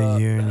of the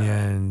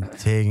union,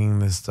 taking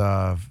the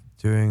stuff,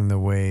 doing the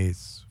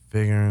weights,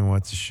 figuring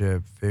what to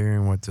ship,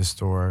 figuring what to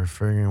store,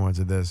 figuring what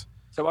to this.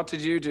 So what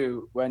did you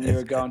do when you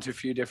were going to a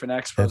few different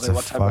expos? Like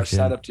what type of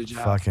setup did you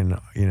have?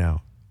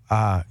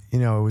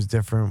 It was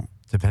different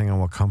depending on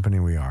what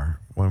company we are.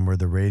 When we're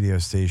the radio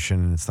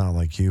station, it's not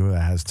like you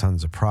that has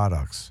tons of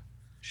products.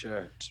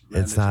 Sure.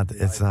 It's not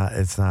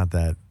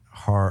that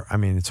hard. I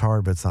mean, it's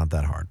hard, but it's not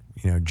that hard.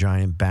 You know,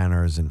 giant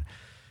banners and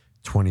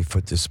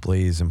 20-foot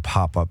displays and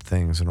pop-up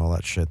things and all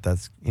that shit.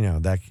 That's, you know,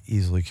 that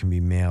easily can be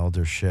mailed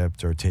or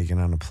shipped or taken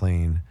on a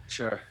plane.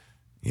 Sure.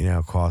 You know,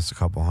 it costs a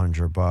couple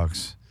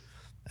 $100.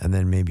 And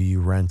then maybe you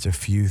rent a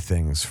few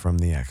things from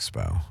the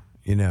expo.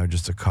 You know,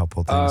 just a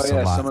couple things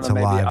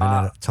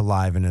to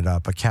liven it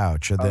up. A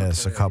couch or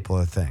this, a couple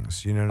of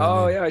things. You know what I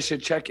mean? Oh, yeah, I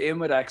should check in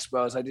with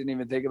expos. I didn't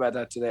even think about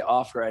that. Do they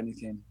offer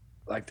anything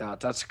like that?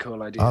 That's a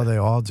cool idea. Oh, they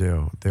all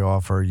do. They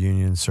offer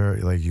union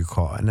like you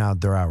call. Now,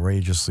 they're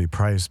outrageously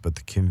priced, but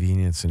the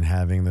convenience in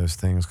having those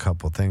things,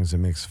 couple things, it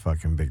makes a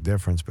fucking big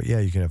difference. But yeah,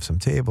 you can have some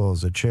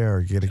tables, a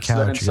chair, you get a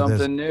couch. Learned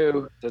something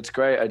new. That's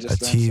great. I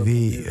just a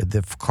TV,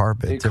 a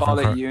carpet. They call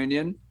it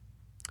union?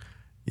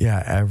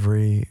 Yeah,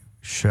 every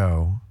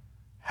show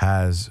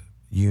has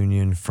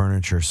union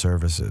furniture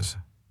services,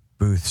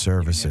 booth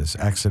services,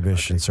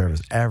 exhibition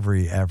service.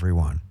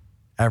 Everyone.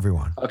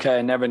 Okay,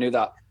 I never knew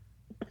that.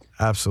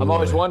 Absolutely. I'm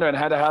always wondering,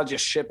 how the hell do you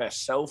ship a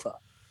sofa?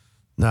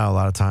 No, a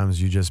lot of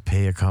times you just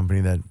pay a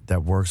company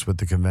that works with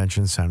the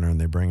convention center and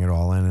they bring it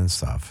all in and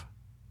stuff.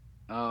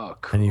 Oh,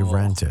 cool. And you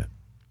rent it.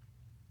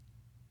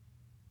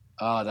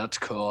 Oh, that's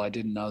cool. I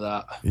didn't know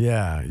that.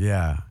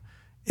 Yeah.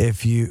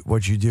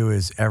 What you do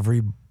is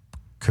every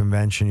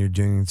convention you're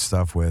doing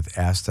stuff with,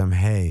 ask them,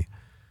 hey,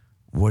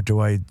 who do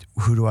I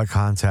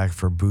contact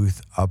for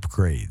booth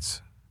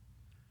upgrades?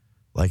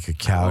 Like a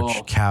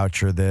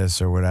couch or this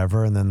or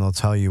whatever, and then they'll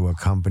tell you what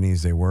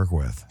companies they work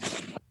with.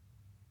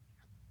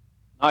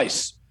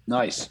 Nice.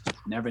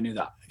 Never knew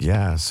that.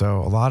 Yeah, so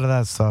a lot of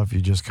that stuff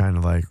you just kind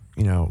of like,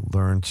 you know,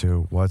 learn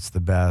to what's the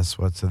best,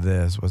 what's the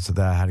this, what's the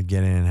that, how to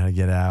get in, how to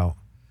get out,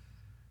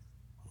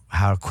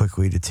 how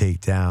quickly to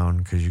take down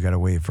because you got to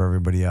wait for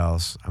everybody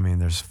else. I mean,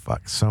 there's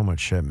so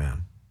much shit,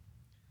 man.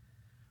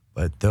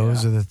 But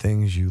those are the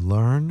things you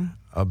learn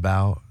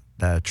about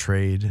that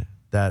trade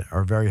that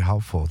are very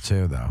helpful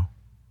too, though.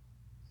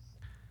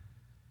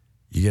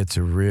 You get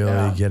to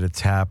really get a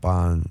tap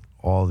on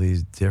all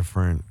these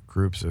different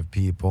groups of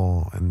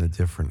people and the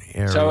different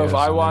areas. So if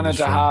I wanted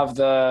to have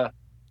because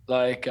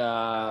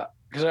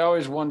I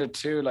always wondered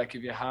too, like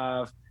if you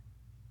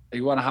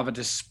want to have a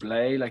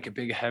display, like a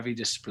big heavy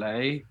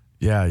display.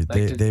 Yeah,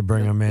 they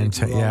bring them in,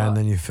 and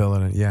then you fill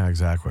it in. Yeah,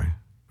 exactly.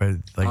 But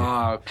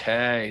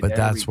okay. But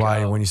that's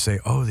why when you say,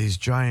 oh, these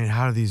giant,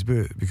 how do these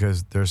booths?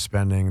 Because those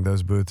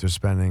booths are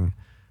spending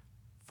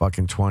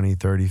fucking 20,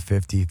 30,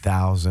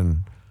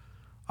 50,000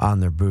 on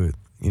their booth.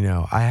 You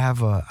know, I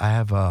have a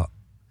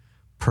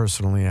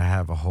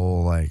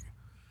whole like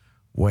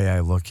way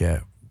I look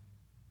at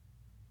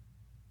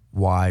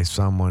why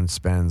someone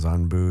spends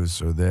on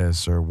booths or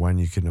this or when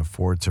you can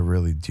afford to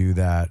really do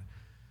that.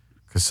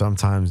 Because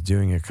sometimes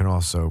doing it can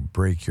also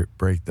break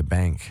the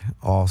bank.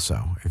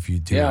 Also, if you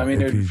do, I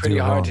mean, it's pretty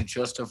hard to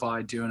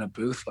justify doing a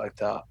booth like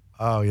that.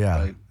 Oh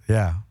yeah,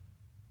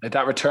 Like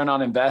that return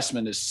on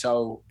investment is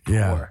so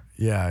poor.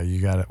 Yeah, you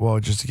got it. Well,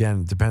 just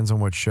again, it depends on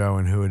what show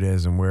and who it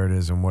is and where it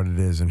is and what it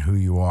is and who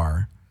you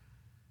are.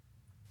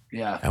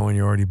 Yeah. And when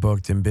you're already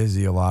booked and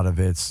busy, a lot of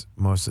it's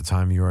most of the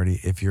time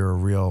if you're a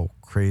real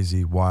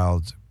crazy,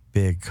 wild,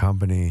 big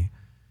company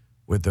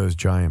with those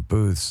giant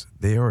booths,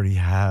 they already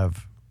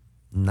have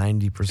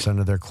 90%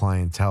 of their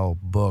clientele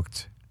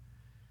booked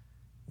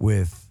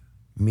with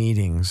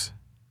meetings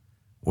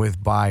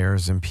with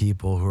buyers and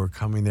people who are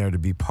coming there to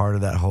be part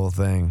of that whole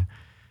thing.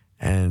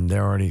 And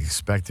they're already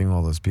expecting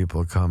all those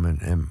people to come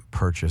and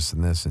purchase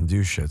and this and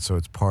do shit. So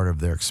it's part of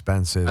their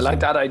expenses. I like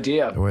that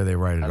idea. The way they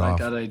write it off. I like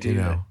that idea. You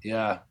know?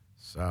 Yeah.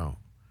 So,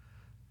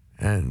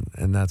 and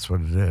that's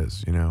what it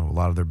is. You know, a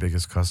lot of their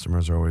biggest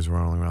customers are always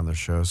rolling around their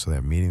show. So they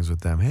have meetings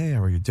with them. Hey,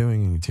 how are you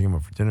doing? And you take them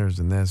up for dinners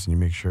and this, and you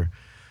make sure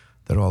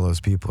that all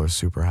those people are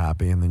super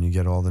happy. And then you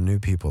get all the new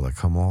people that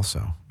come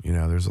also. You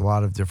know, there's a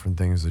lot of different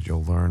things that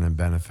you'll learn and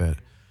benefit,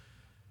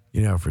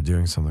 you know, for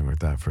doing something like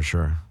that, for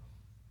sure.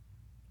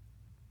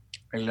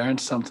 I learned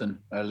something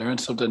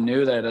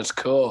new there. That's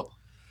cool.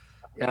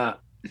 Yeah.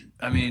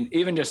 I mean,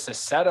 even just the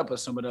setup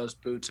of some of those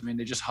booths, I mean,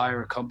 they just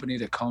hire a company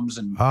that comes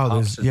and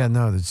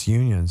it's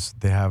unions.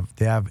 They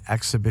have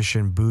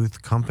exhibition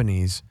booth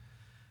companies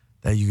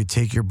that you could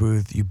take your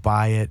booth, you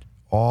buy it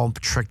all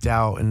tricked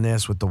out in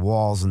this with the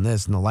walls and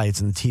this and the lights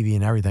and the TV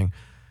and everything.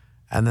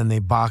 And then they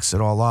box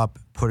it all up,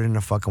 put it in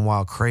a fucking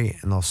wild crate,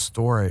 and they'll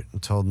store it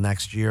until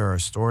next year or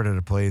store it at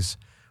a place,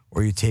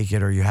 or you take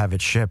it or you have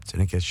it shipped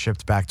and it gets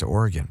shipped back to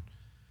Oregon.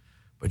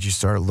 But you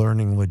start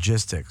learning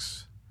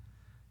logistics.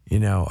 You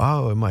know,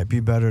 it might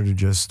be better to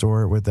just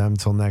store it with them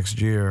till next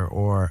year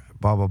or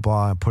blah, blah,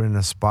 blah, and put it in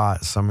a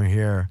spot somewhere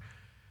here,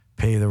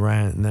 pay the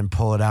rent, and then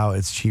pull it out.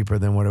 It's cheaper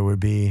than what it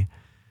would be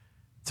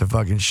to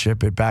fucking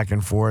ship it back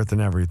and forth and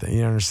everything.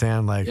 You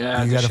understand? Like, you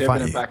got to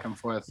find it back and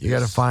forth. You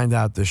got to find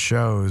out the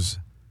shows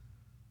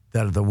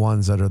that are the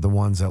ones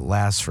that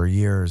last for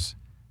years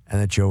and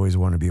that you always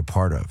want to be a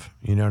part of.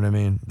 You know what I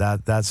mean?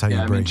 That's how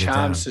you break it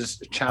down. Champs is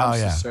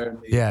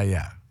certainly.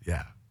 Yeah.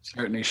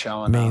 Certainly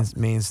showing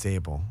main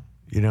staple.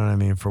 You know what I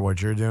mean? For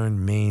what you're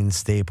doing, main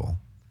staple.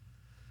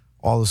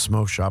 all the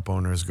smoke shop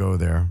owners go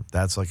there.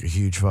 That's like a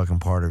huge fucking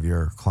part of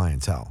your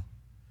clientele.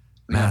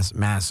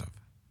 Massive.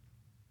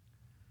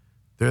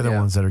 They're the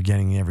ones that are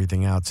getting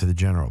everything out to the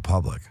general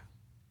public.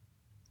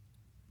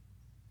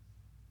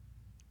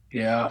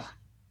 Yeah.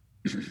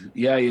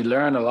 Yeah, you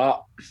learn a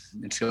lot.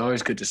 It's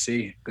always good to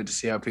see. Good to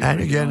see how people. And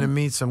you're getting to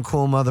meet some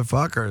cool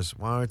motherfuckers.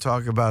 Why don't we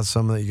talk about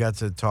some that you got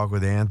to talk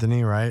with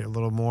Anthony, right? A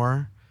little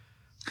more.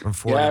 From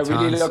 40 yeah, tons.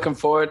 Really looking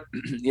forward.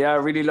 Yeah,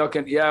 really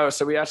looking. Yeah,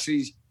 so we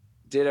actually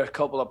did a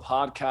couple of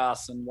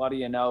podcasts, and what do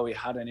you know? We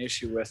had an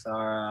issue with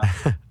our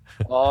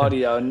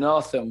audio.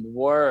 Nothing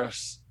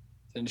worse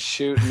than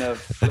shooting a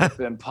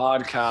flipping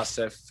podcast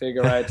to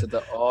figure out that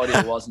the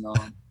audio wasn't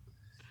on.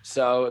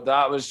 So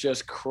that was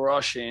just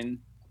crushing.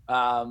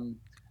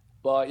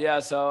 But yeah,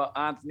 so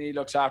Anthony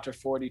looks after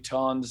 40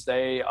 tons.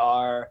 They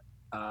are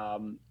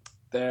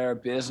their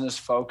business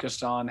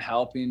focused on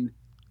helping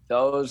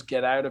those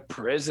get out of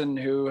prison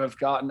who have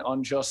gotten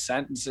unjust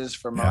sentences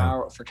for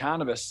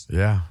cannabis.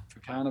 Yeah. For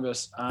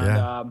cannabis.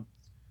 And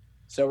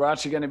so we're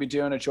actually going to be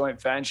doing a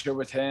joint venture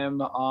with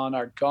him on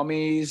our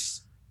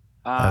gummies.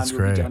 And That's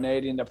we'll great. be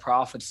donating the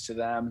profits to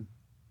them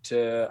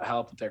to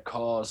help with their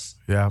cause.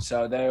 Yeah.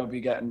 So they will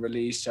be getting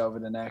released over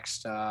the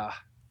next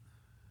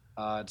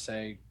I'd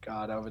say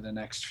over the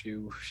next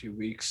few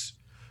weeks.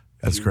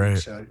 That's great.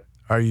 So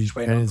are you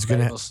and it's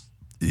gonna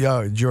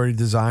did you already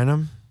design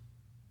them?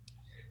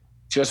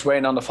 Just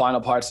waiting on the final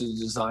parts of the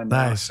design.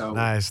 Nice, now, so,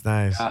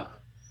 nice.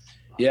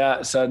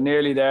 Yeah, so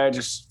nearly there,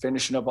 just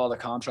finishing up all the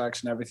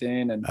contracts and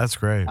everything. And that's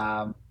great.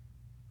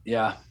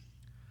 Yeah.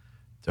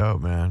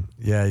 Dope, man.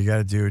 Yeah, you got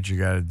to do what you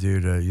got to do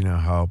to,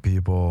 help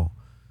people.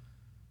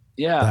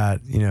 Yeah.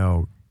 That,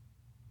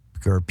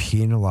 are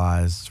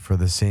penalized for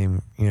the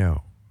same,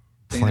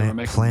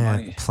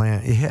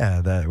 plant.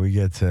 Yeah, that we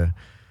get to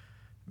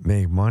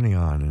make money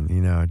on, and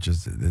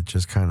it's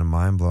just kind of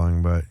mind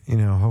blowing. But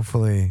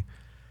hopefully,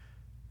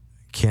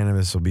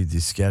 cannabis will be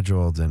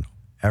descheduled, and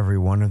every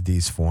one of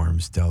these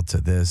forms, Delta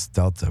this,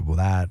 Delta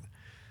that,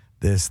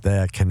 this,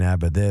 that,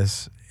 cannabis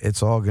this,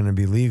 it's all going to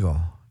be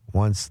legal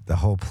once the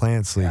whole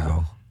plant's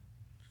legal.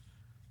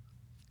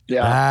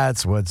 Yeah,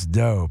 that's what's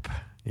dope.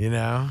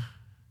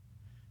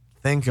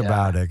 Think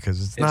about it,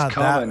 because it's not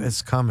coming.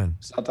 It's coming.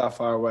 It's not that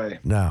far away.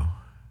 No.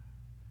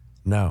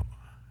 And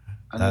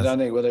I don't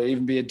think will there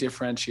even be a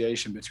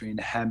differentiation between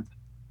hemp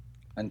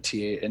and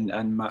tea and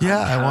cannabis,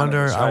 I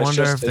wonder. Right? I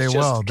wonder if they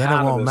will. Then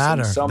it won't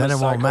matter. Then it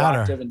won't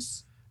matter.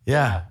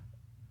 Yeah.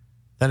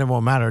 Then it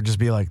won't matter. Just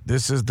be like,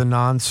 this is the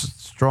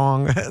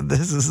non-strong.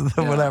 This is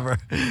the whatever.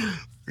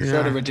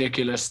 Sort of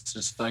ridiculous.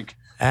 It's like,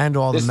 and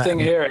all this thing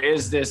here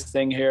is this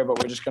thing here, but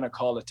we're just going to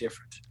call it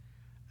different.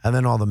 And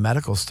then all the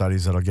medical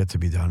studies that'll get to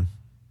be done.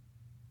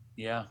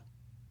 Yeah.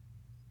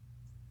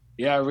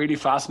 Yeah, really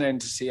fascinating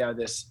to see how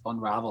this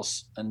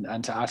unravels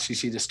and to actually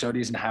see the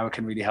studies and how it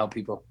can really help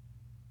people.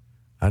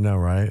 I know,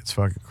 right? It's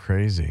fucking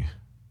crazy.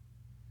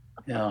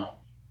 Yeah.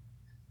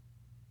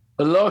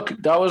 But look,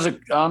 that was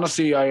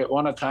honestly, I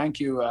want to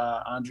thank you,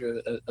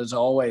 Andrew, as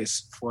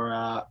always,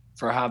 for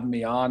having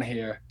me on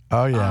here.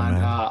 Oh yeah, and,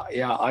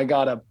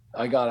 man.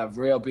 I got a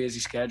real busy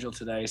schedule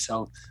today,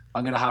 so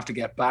I'm gonna have to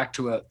get back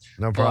to it.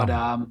 No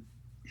problem.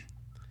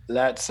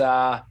 But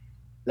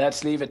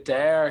let's leave it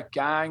there,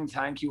 gang.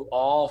 Thank you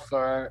all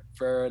for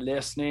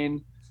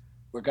listening.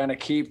 We're gonna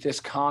keep this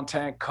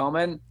content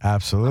coming.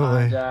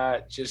 Absolutely.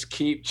 And just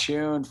keep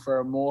tuned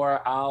for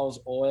more Al's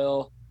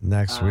Oil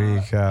next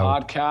week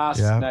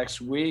podcast.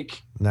 Next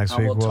week. Next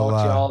week we'll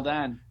talk to you all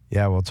then.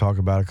 Yeah, we'll talk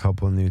about a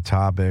couple of new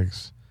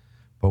topics.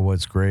 But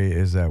what's great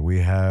is that we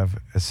have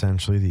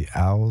essentially the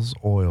Al's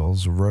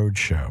Oils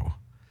Roadshow,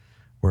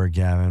 where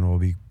Gavin will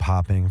be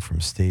popping from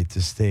state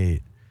to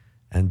state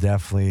and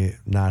definitely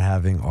not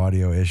having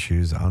audio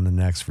issues on the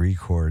next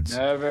records.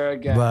 Never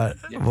again. But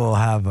we'll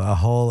have a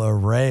whole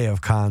array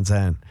of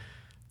content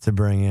to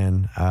bring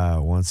in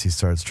once he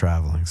starts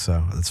traveling.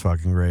 So that's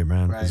fucking great,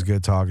 man. Right. It was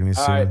good talking to you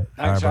soon. All right.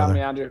 Thanks for having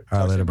me, Andrew. All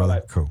right, later,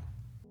 brother. Cool.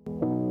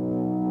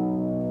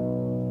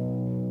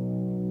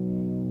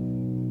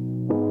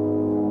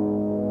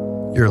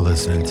 You're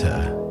listening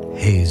to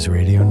Hayes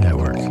Radio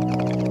Network,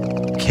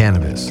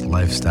 Cannabis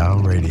Lifestyle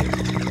Radio.